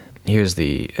made. Here's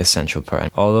the essential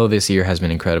part. Although this year has been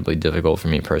incredibly difficult for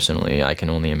me personally, I can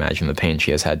only imagine the pain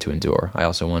she has had to endure. I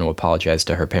also want to apologize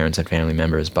to her parents and family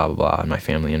members, blah, blah, blah, and my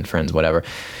family and friends, whatever.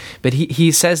 But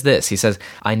he says this. He says,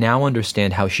 I now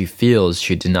understand how she feels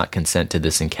she did not consent to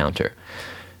this encounter.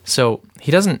 So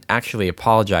he doesn't actually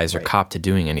apologize or cop to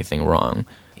doing anything wrong.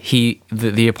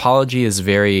 The apology is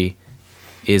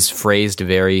phrased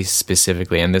very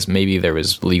specifically, and this maybe there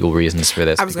was legal reasons for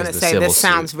this. I was going to say, this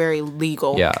sounds very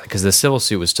legal. Yeah, because the civil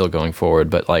suit was still going forward,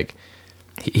 but like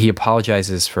he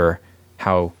apologizes for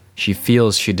how she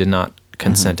feels she did not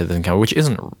consent to this encounter, which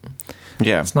isn't.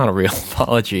 Yeah, it's not a real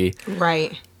apology,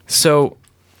 right? So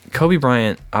Kobe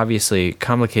Bryant, obviously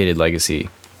complicated legacy,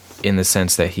 in the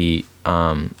sense that he.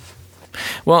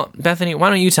 Well, Bethany, why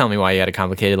don't you tell me why you had a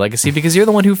complicated legacy? Because you're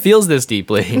the one who feels this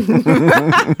deeply.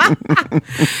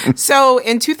 So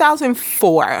in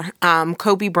 2004,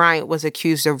 Kobe Bryant was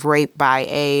accused of rape by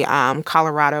a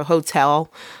Colorado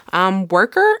hotel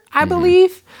worker, I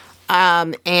believe.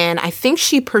 And I think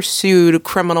she pursued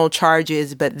criminal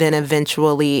charges, but then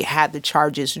eventually had the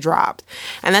charges dropped.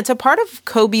 And that's a part of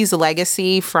Kobe's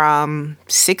legacy from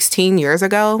 16 years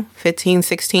ago, 15,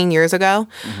 16 years ago,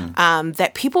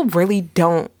 that people really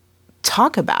don't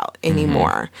talk about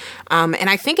anymore. And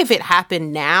I think if it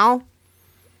happened now,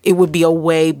 it would be a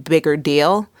way bigger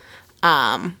deal.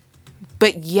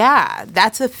 But yeah,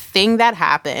 that's a thing that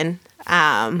happened.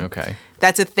 Okay.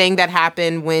 That's a thing that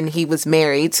happened when he was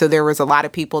married. So there was a lot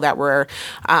of people that were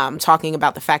talking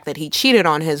about the fact that he cheated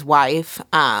on his wife,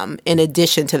 in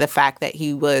addition to the fact that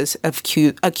he was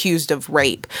accused of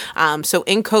rape. So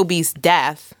in Kobe's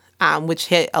death, which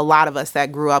hit a lot of us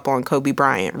that grew up on Kobe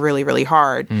Bryant really, really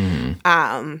hard,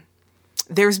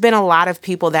 there's been a lot of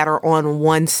people that are on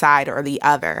one side or the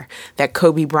other, that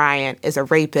Kobe Bryant is a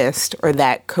rapist or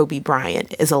that Kobe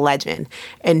Bryant is a legend.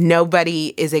 And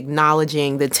nobody is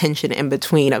acknowledging the tension in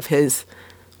between of his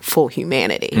full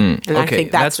humanity. And I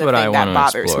think that's the what thing that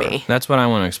bothers me. That's what I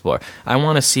want to explore. I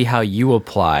want to see how you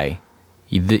apply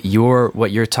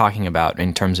what you're talking about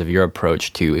in terms of your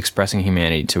approach to expressing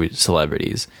humanity to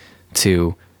celebrities,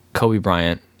 to Kobe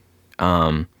Bryant,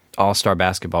 all-star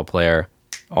basketball player,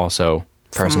 also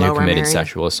person who committed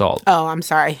sexual assault. Oh, I'm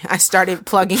sorry. I started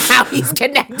plugging how he's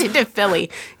connected to Philly.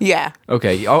 Yeah.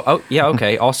 Okay. Oh, yeah.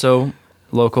 Okay. Also,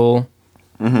 local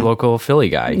Philly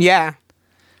guy. Yeah.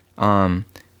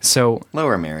 So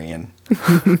Lower Marion.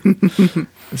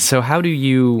 So how do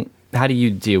you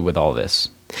deal with all this?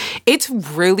 It's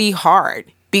really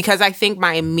hard because I think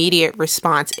my immediate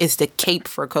response is to cape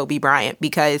for Kobe Bryant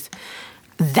because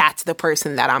that's the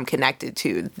person that I'm connected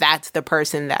to. That's the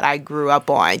person that I grew up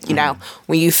on. You know,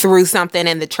 when you threw something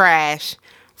in the trash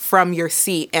from your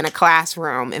seat in a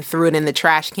classroom and threw it in the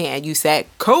trash can, you said,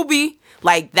 Kobe.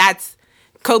 Like,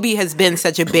 Kobe has been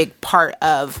such a big part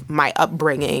of my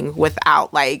upbringing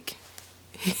without, like,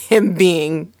 him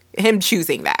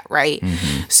choosing that, right?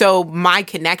 So my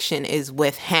connection is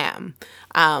with him.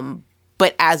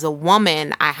 But as a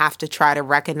woman, I have to try to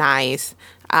recognize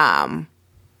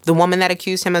the woman that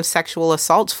accused him of sexual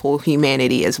assault's full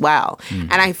humanity as well.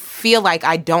 And I feel like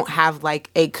I don't have like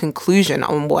a conclusion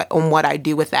on what I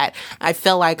do with that. I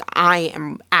feel like I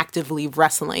am actively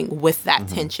wrestling with that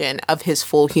tension of his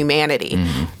full humanity.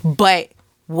 But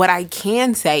what I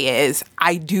can say is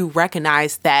I do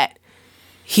recognize that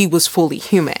he was fully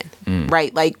human,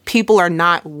 right? Like, people are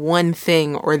not one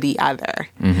thing or the other.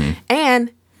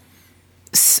 And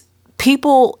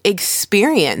people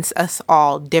experience us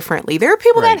all differently. There are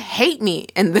people that hate me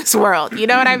in this world. You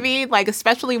know what I mean? Like,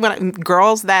 especially when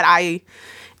girls that I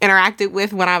interacted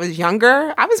with when I was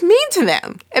younger, I was mean to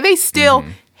them. And they still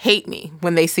hate me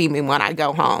when they see me when I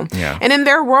go home. Yeah. And in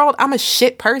their world, I'm a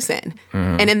shit person.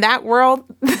 And in that world,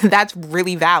 that's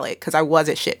really valid because I was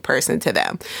a shit person to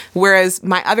them. Whereas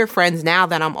my other friends now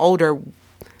that I'm older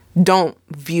don't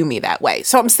view me that way.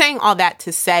 So I'm saying all that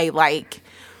to say, like,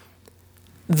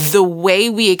 the way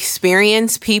we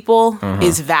experience people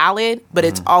is valid, but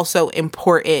it's also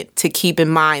important to keep in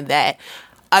mind that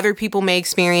other people may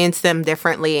experience them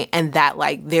differently, and that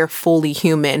like they're fully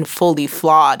human, fully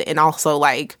flawed, and also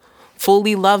like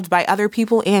fully loved by other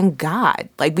people and God.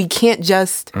 Like we can't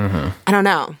just, I don't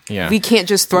know. Yeah. We can't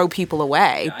just throw people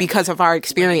away because of our When it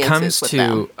experiences comes with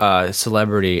to them.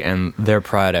 celebrity and their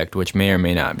product, which may or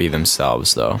may not be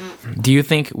themselves, though, do you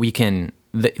think we can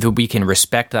we can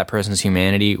respect that person's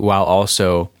humanity while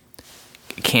also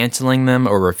canceling them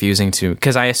or refusing to?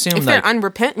 Because I assume If like they're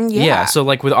unrepentant, yeah. yeah. So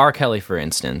like with R. Kelly, for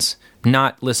instance,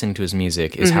 not listening to his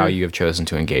music is how you have chosen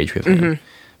to engage with him.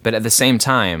 But at the same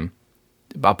time,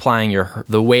 applying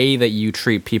the way that you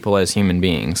treat people as human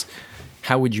beings,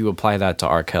 how would you apply that to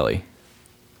R. Kelly?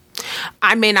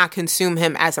 I may not consume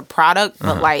him as a product,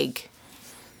 but like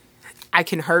I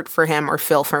can hurt for him or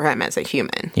feel for him as a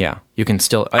human. Yeah, you can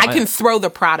still. I can throw the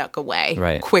product away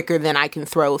Right. quicker than I can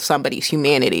throw somebody's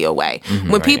humanity away. When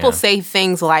right, people yeah. say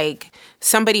things like,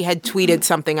 somebody had tweeted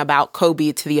something about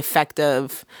Kobe to the effect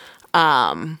of,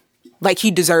 like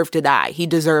he deserved to die. He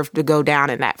deserved to go down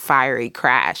in that fiery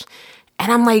crash.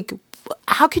 And I'm like,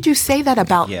 how could you say that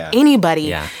about Yeah. anybody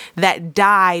Yeah. that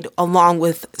died along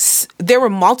with, there were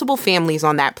multiple families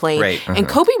on that plane. Right. And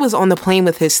Kobe was on the plane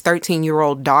with his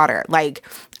 13-year-old daughter. Like,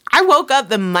 I woke up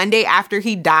the Monday after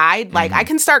he died. Like, I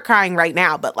can start crying right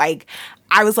now, but like,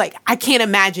 I was like, I can't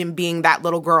imagine being that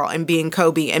little girl and being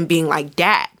Kobe and being like,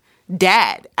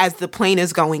 Dad, as the plane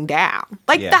is going down.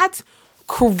 Like, Yeah. that's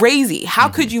crazy. How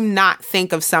could you not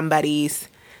think of somebody's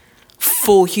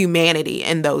full humanity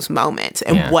in those moments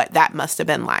and Yeah. what that must have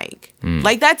been like?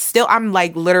 Like, that's still, I'm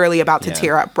like literally about to Yeah.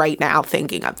 tear up right now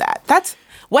thinking of that. That's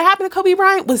what happened to Kobe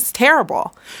Bryant was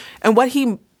terrible. And what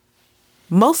he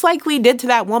most likely did to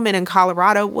that woman in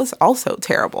Colorado was also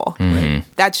terrible.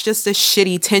 That's just a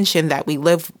shitty tension that we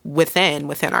live within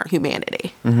our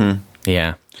humanity.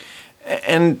 Yeah.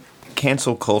 And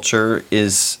cancel culture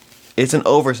it's an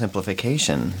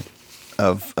oversimplification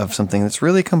of something that's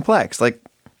really complex. Like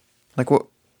what?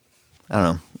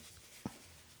 I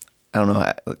don't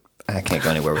know. I can't go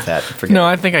anywhere with that. Forget No,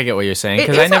 it. I think I get what you're saying It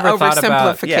because is I never an thought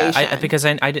about oversimplification. because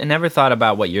I never thought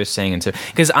about what you're saying until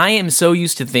because I am so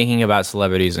used to thinking about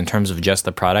celebrities in terms of just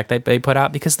the product that they put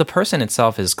out because the person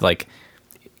itself is like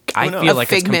I no. feel A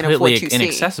like it's figment of what completely you see.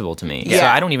 inaccessible to me. Yeah. So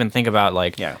I don't even think about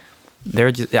like Yeah.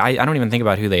 they're just I don't even think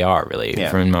about who they are really Yeah.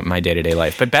 from my day-to-day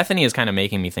life. But Bethany is kind of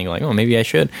making me think like, oh, maybe I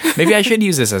should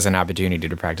use this as an opportunity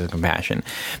to practice compassion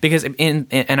because and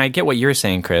I get what you're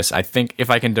saying, Chris. I think if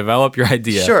I can develop your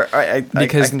idea, Sure. I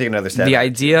because can take another step. the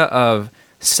idea of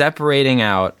separating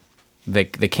out the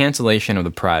cancellation of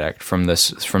the product from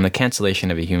the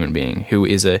cancellation of a human being who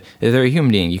is they're a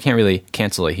human being. You can't really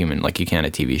cancel a human like you can a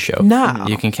TV show. No.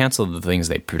 You can cancel the things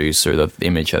they produce or the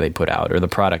image that they put out or the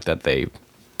product that they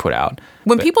put out.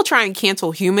 When people try and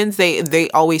cancel humans, they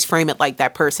always frame it like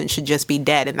that person should just be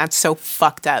dead, and that's so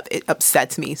fucked up. It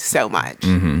upsets me so much.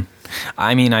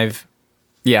 I mean, okay.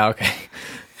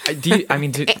 Do you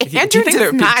Andrew think does there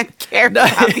are not care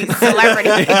about these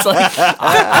celebrities. It's like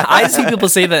I see people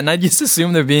say that, and I just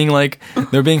assume they're being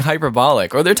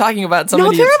hyperbolic, or they're talking about No,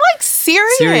 somebody they're that's like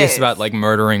serious. serious about like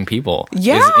murdering people.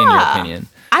 Yeah. Is, in your opinion?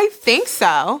 I think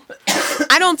so.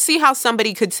 I don't see how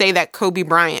somebody could say that Kobe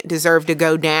Bryant deserved to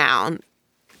go down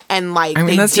and like I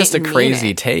mean, they that's just a didn't mean crazy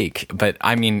it. take. But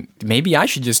I mean, maybe I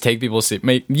should just take people.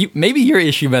 Maybe your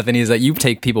issue, Bethany, is that you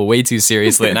take people way too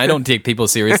seriously, and I don't take people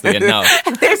seriously enough.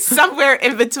 There's somewhere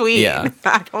in between. Yeah.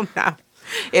 I don't know.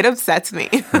 It upsets me.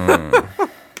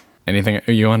 Anything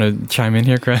you want to chime in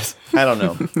here, Chris? I don't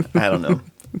know.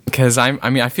 Because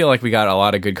I feel like we got a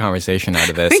lot of good conversation out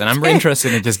of this, and I'm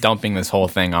interested in just dumping this whole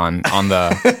thing onto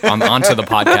the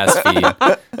podcast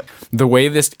feed. The way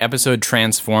this episode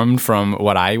transformed from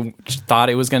what I thought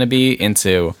it was going to be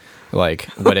into like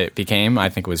what it became, I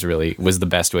think was the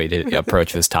best way to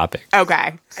approach this topic.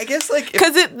 Okay. I guess like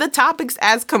Because the topic's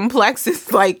as complex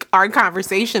as like our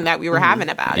conversation that we were having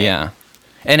about it. Yeah.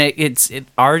 And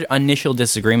our initial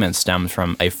disagreement stems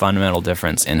from a fundamental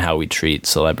difference in how we treat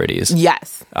celebrities.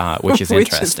 Yes. Which is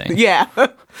interesting. Yeah.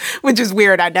 Which is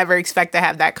weird. I never expect to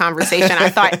have that conversation. I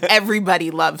thought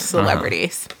everybody loves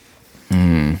celebrities.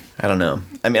 I don't know.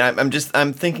 I mean,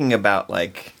 I'm thinking about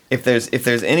like if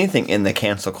there's anything in the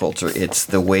cancel culture, it's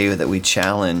the way that we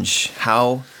challenge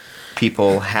how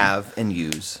people have and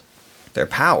use their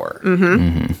power.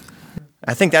 Mm-hmm.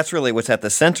 I think that's really what's at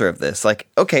the center of this. Like,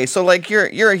 okay, so like you're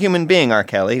a human being, R.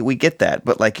 Kelly. We get that,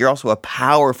 but like you're also a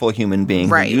powerful human being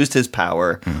Right. who used his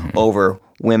power over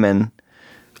women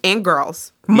and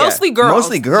girls. Mostly girls.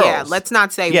 Mostly girls. Yeah, let's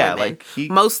not say Yeah, women. like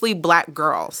Mostly black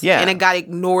girls. Yeah. And it got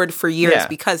ignored for years Yeah.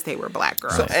 because they were black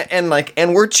girls. So, and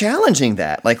we're challenging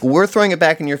that. Like, we're throwing it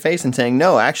back in your face and saying,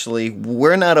 no, actually,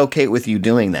 we're not okay with you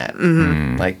doing that.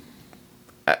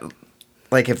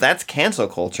 Like, if that's cancel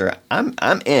culture,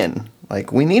 I'm in.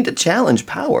 Like, we need to challenge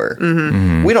power.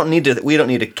 We don't need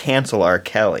to cancel R.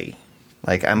 Kelly.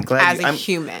 Like, I'm glad As a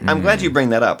human. I'm glad you bring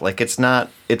that up. Like,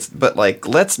 but like,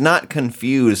 let's not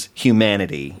confuse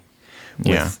humanity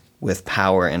with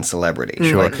power and celebrity.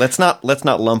 Sure. Like, let's not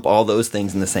lump all those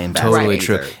things in the same basket. Totally Right.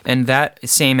 true. either. And that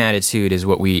same attitude is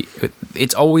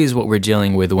it's always what we're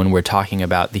dealing with when we're talking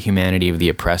about the humanity of the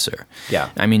oppressor. Yeah.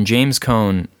 I mean, James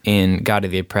Cone in God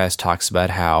of the Oppressed talks about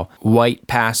how white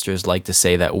pastors like to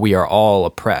say that we are all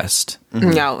oppressed,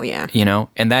 No, yeah. you know,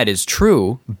 and that is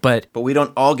true, but But we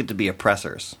don't all get to be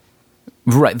oppressors.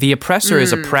 right, the oppressor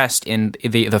is oppressed in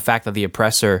the fact that the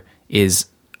oppressor is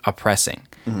oppressing.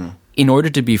 In order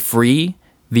to be free,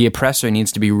 the oppressor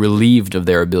needs to be relieved of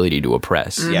their ability to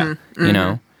oppress. Yeah. You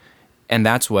know? And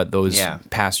that's what those Yeah.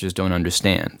 pastors don't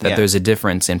understand, that Yeah. there's a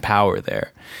difference in power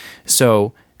there.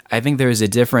 So I think there's a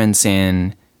difference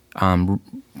in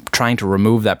trying to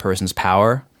remove that person's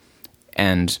power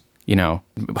and, you know,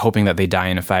 hoping that they die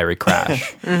in a fiery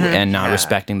crash and not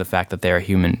respecting the fact that they're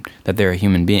a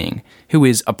human being who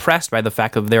is oppressed by the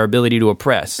fact of their ability to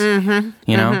oppress. You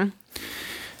know?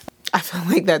 I feel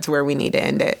like that's where we need to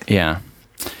end it. Yeah.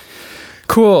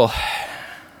 Cool.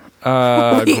 We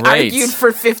Great. argued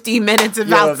for 50 minutes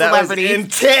about celebrities.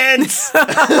 intense.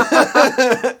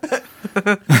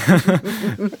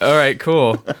 All right,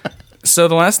 cool. So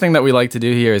the last thing that we like to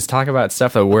do here is talk about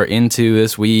stuff that we're into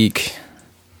this week.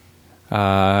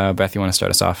 Beth, you want to start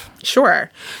us off? Sure.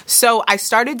 So I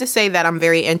started to say that I'm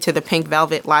very into the pink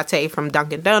velvet latte from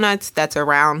Dunkin' Donuts that's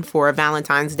around for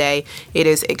Valentine's Day. It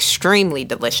is extremely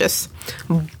delicious.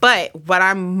 But what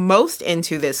I'm most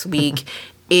into this week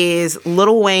is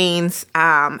Lil Wayne's,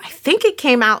 I think it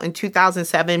came out in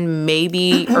 2007,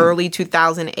 maybe early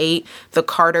 2008, the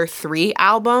Carter 3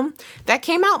 album. That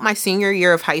came out my senior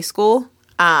year of high school.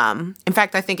 In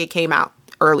fact, I think it came out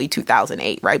early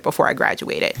 2008, right before I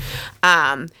graduated.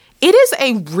 It is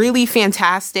a really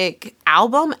fantastic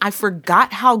album. I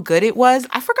forgot how good it was.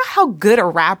 I forgot how good a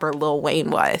rapper Lil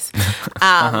Wayne was.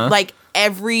 Like,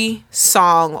 every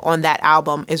song on that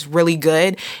album is really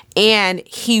good. And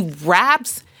he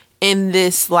raps in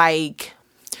this, like,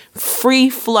 free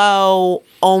flow,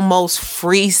 almost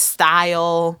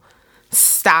freestyle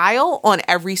style on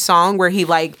every song where he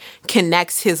like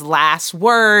connects his last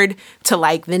word to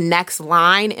like the next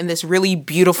line in this really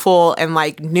beautiful and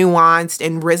like nuanced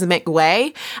and rhythmic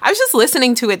way. I was just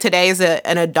listening to it today as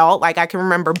an adult. Like, I can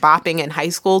remember bopping in high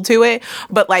school to it,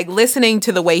 but like listening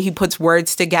to the way he puts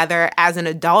words together as an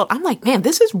adult, I'm like, man,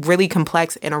 this is really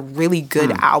complex and a really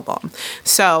good album.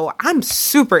 So I'm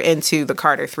super into the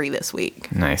Carter 3 this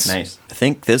week. Nice. I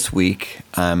think this week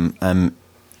I'm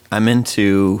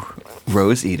into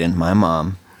Rose Eden, my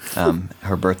mom.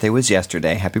 Her birthday was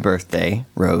yesterday. Happy birthday,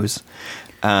 Rose.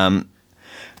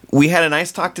 We had a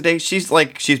nice talk today. She's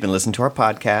been listening to our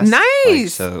podcast.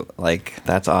 Nice.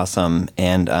 That's awesome.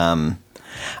 And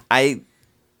I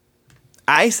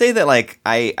say that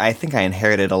I think I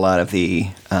inherited a lot of the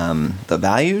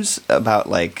values about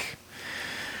like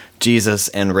Jesus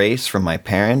and race from my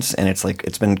parents, and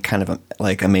it's been kind of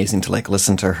amazing to like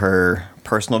listen to her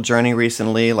personal journey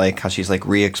recently, like how she's like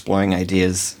re-exploring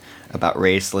ideas about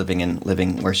race,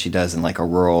 living where she does in like a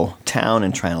rural town,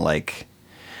 and trying to like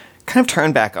kind of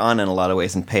turn back on in a lot of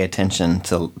ways and pay attention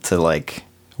to like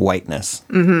whiteness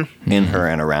in her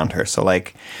and around her. So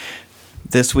like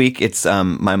this week it's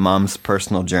my mom's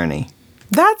personal journey.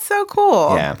 That's so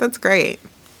cool. Yeah. That's great.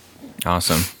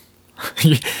 Awesome.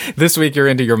 This week you're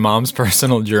into your mom's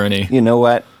personal journey. You know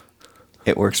what?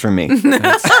 It works for me.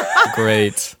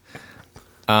 Great.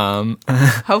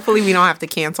 Hopefully we don't have to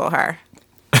cancel her.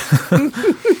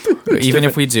 Even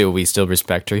if we do, we still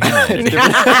respect her humanity.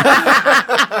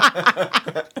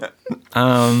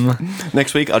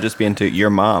 Next week I'll just be into your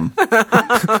mom.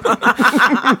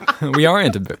 We are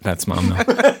into Beth's mom, though.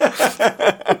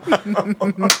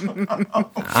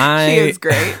 She is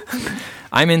great.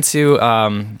 I'm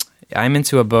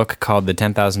into a book called The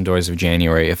 10,000 Doors of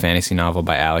January, a fantasy novel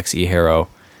by Alex E. Harrow,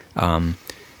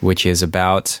 which is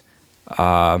about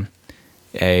a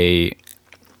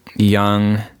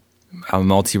young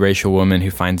multiracial woman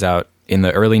who finds out in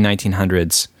the early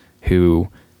 1900s who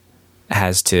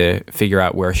has to figure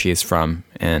out where she is from,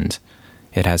 and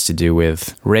it has to do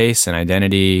with race and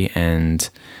identity and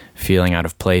feeling out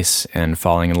of place and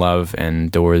falling in love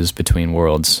and doors between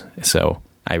worlds. So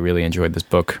I really enjoyed this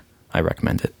book I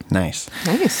recommend it. Nice.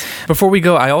 Before we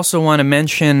go, I also want to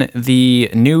mention the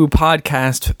new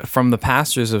podcast from the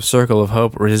pastors of Circle of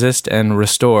Hope, Resist and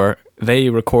Restore. They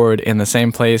record in the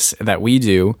same place that we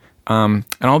do. And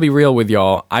I'll be real with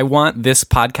y'all. I want this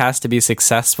podcast to be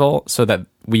successful so that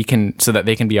they can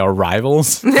be our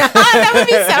rivals. That would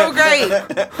be so great.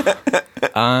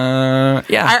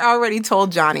 Yeah. I already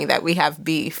told Johnny that we have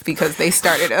beef because they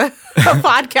started a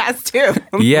podcast too.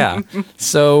 Yeah.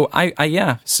 So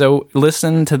So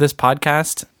listen to this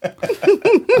podcast.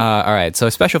 All right. So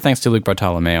special thanks to Luke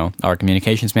Bartolomeo, our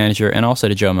communications manager, and also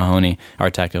to Joe Mahoney, our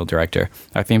technical director.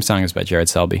 Our theme song is by Jared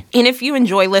Selby. And if you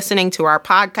enjoy listening to our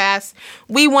podcast,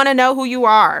 we want to know who you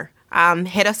are.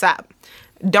 Hit us up.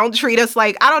 Don't treat us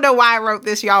like, I don't know why I wrote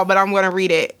this, y'all, but I'm going to read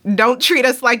it. Don't treat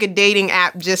us like a dating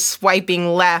app just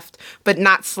swiping left, but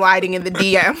not sliding in the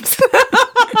DMs.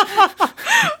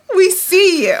 We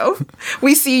see you.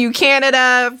 We see you,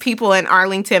 Canada, people in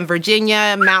Arlington,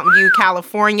 Virginia, Mountain View,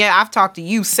 California. I've talked to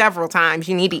you several times.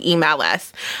 You need to email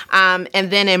us. And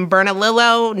then in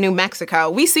Bernalillo, New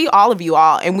Mexico, we see all of you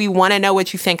all, and we want to know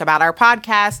what you think about our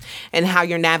podcast and how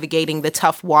you're navigating the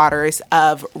tough waters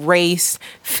of race,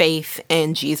 faith,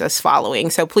 and Jesus following.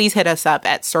 So please hit us up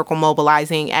at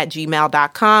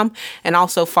circlemobilizing@gmail.com and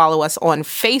also follow us on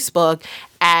Facebook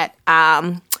at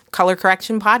Color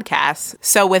Correction Podcast.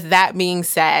 So with that being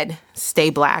said, stay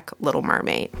black, Little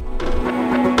Mermaid.